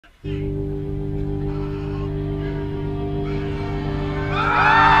No,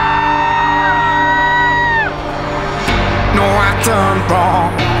 I done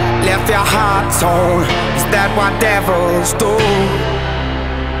wrong, left your heart torn. Is that what devils do?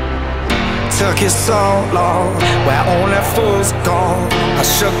 Took you so long, where only fools go. I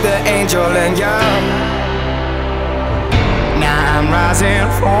shook the angel in you. Now I'm rising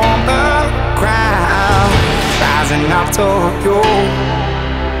from the ground, rising up to you.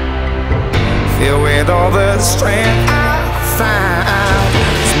 Filled with all the strength I find,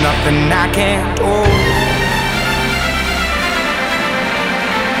 there's nothing I can't do.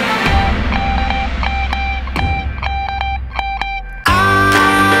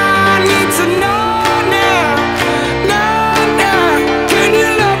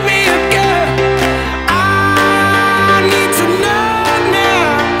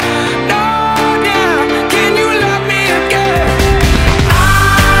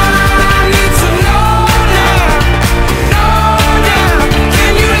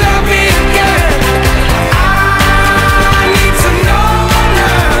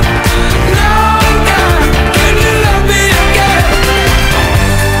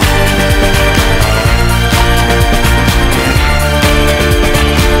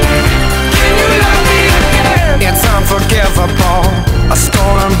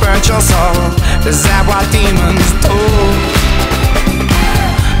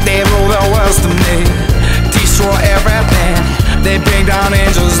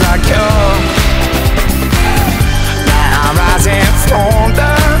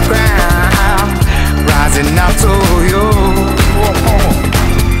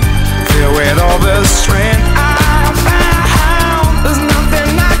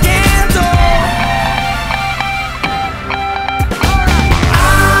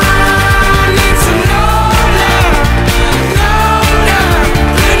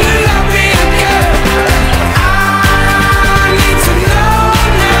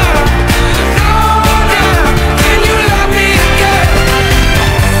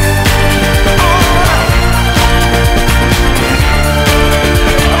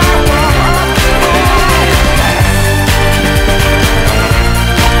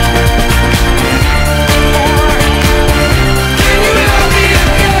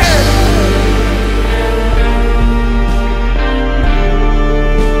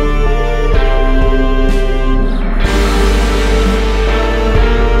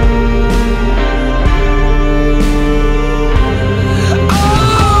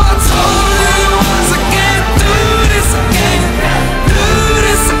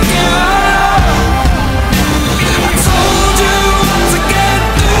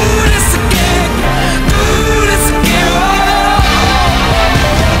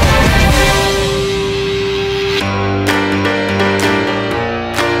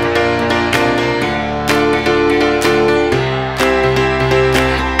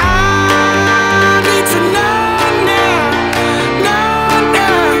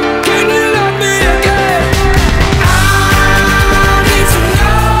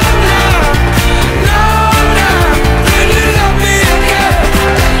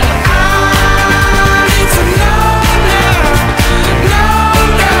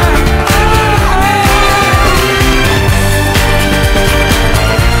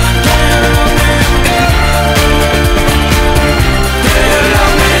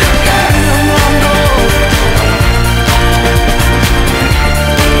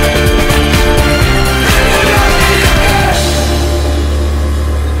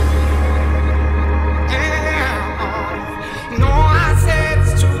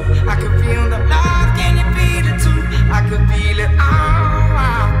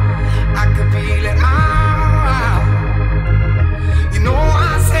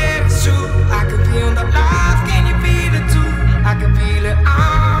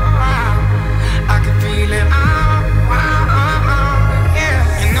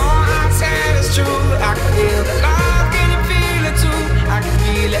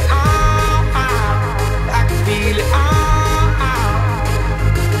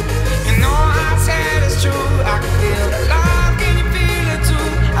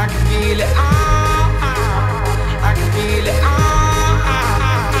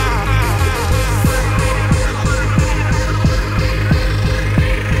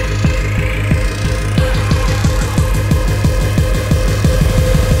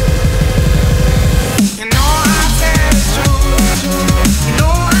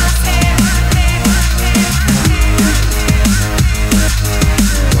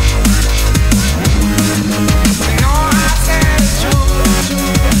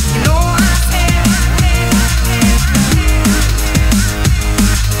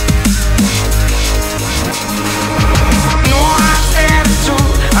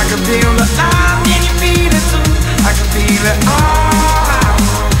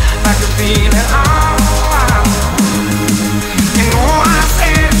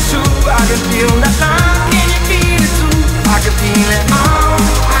 feel that love, can you feel it too? I can feel it, oh,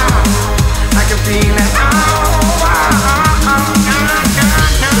 I can feel it, oh,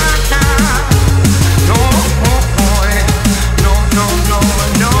 no, boy, no, no, no,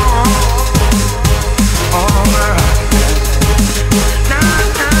 no, alright.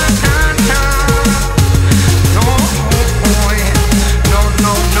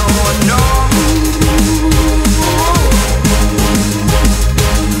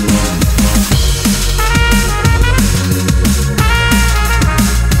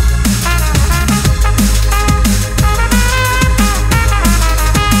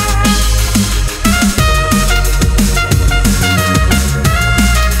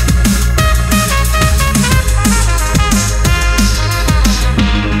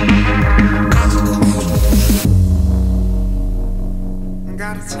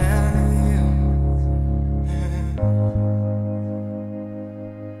 Gotta tell you,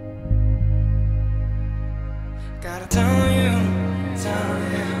 gotta tell you.